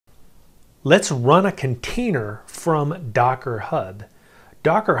Let's run a container from Docker Hub.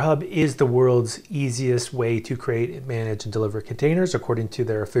 Docker Hub is the world's easiest way to create, manage, and deliver containers according to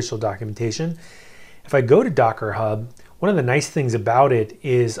their official documentation. If I go to Docker Hub, one of the nice things about it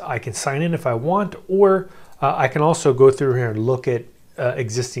is I can sign in if I want, or I can also go through here and look at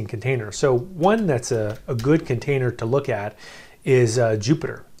existing containers. So one that's a good container to look at is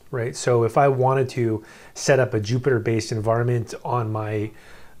Jupyter, right? So if I wanted to set up a Jupyter-based environment on my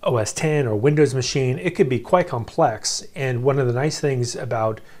OS 10 or Windows machine, it could be quite complex. And one of the nice things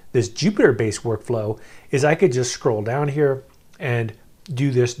about this Jupyter-based workflow is I could just scroll down here and do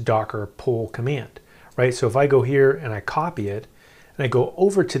this Docker pull command, right? So if I go here and I copy it and I go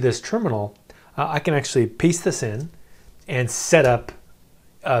over to this terminal, I can actually paste this in and set up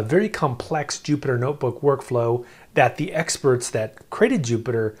a very complex Jupyter Notebook workflow that the experts that created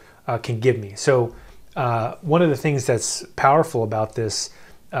Jupyter can give me. So one of the things that's powerful about this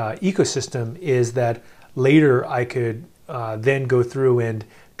ecosystem is that later I could then go through and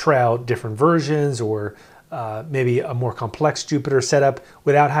try out different versions or maybe a more complex Jupyter setup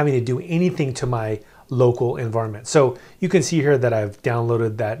without having to do anything to my local environment. So you can see here that I've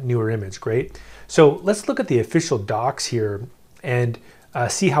downloaded that newer image. Great. So let's look at the official docs here and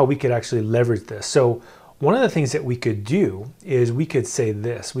see how we could actually leverage this. So one of the things that we could do is we could say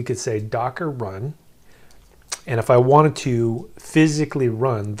this. We could say Docker run. And if I wanted to physically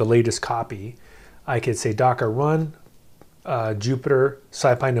run the latest copy, I could say Docker run Jupyter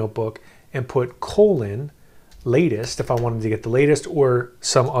SciPy Notebook and put colon latest if I wanted to get the latest or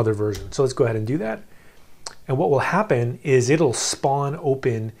some other version. So let's go ahead and do that. And what will happen is it'll spawn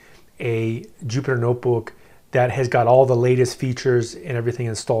open a Jupyter Notebook that has got all the latest features and everything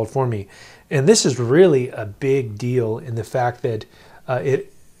installed for me. And this is really a big deal in the fact that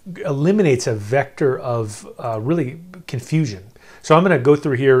it eliminates a vector of really confusion. So I'm going to go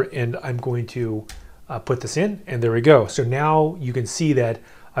through here and I'm going to put this in, and there we go. So now you can see that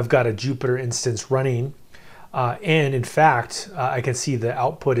I've got a Jupyter instance running, and in fact I can see the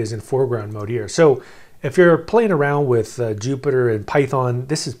output is in foreground mode here. So if you're playing around with Jupyter and Python,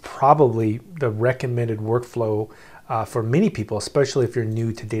 this is probably the recommended workflow for many people, especially if you're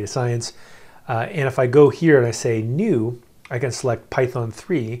new to data science. And if I go here and I say new, I can select Python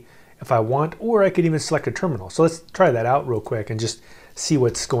 3 if I want, or I could even select a terminal. So let's try that out real quick and just see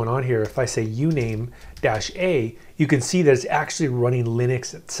what's going on here. If I say uname-a, you can see that it's actually running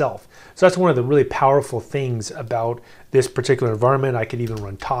Linux itself. So that's one of the really powerful things about this particular environment. I could even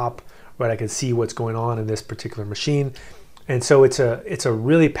run top, right? I can see what's going on in this particular machine. And so it's a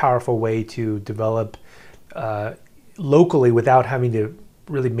really powerful way to develop locally without having to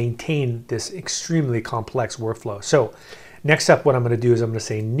really maintain this extremely complex workflow. So next up, what I'm going to do is I'm going to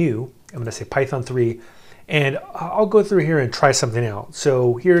say new. I'm going to say Python 3, and I'll go through here and try something out.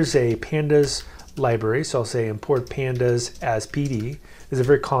 So here's a pandas library. So I'll say import pandas as PD. This is a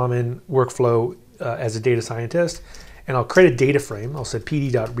very common workflow as a data scientist. And I'll create a data frame. I'll say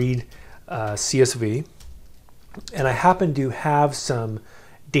pd.read CSV. And I happen to have some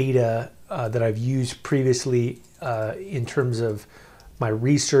data that I've used previously in terms of my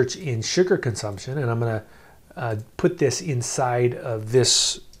research in sugar consumption. And I'm going to put this inside of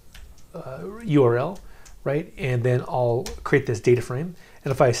this URL, right? And then I'll create this data frame.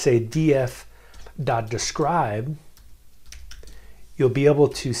 And if I say df.describe, you'll be able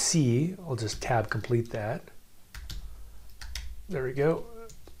to see, I'll just tab complete that. There we go.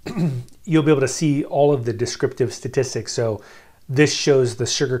 You'll be able to see all of the descriptive statistics. So this shows the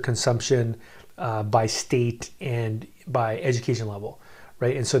sugar consumption by state and by education level,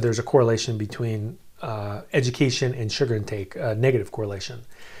 right? And so there's a correlation between education and sugar intake, negative correlation.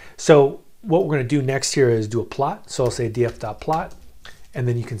 So what we're going to do next here is do a plot. So I'll say df.plot, and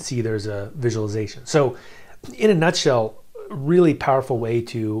then you can see there's a visualization. So in a nutshell, really powerful way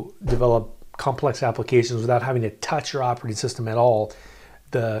to develop complex applications without having to touch your operating system at all.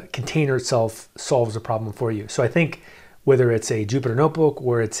 The container itself solves the problem for you. So I think whether it's a Jupyter Notebook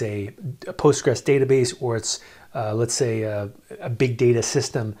or it's a Postgres database or it's, let's say, a big data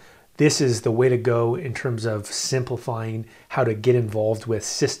system, this is the way to go in terms of simplifying how to get involved with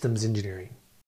systems engineering.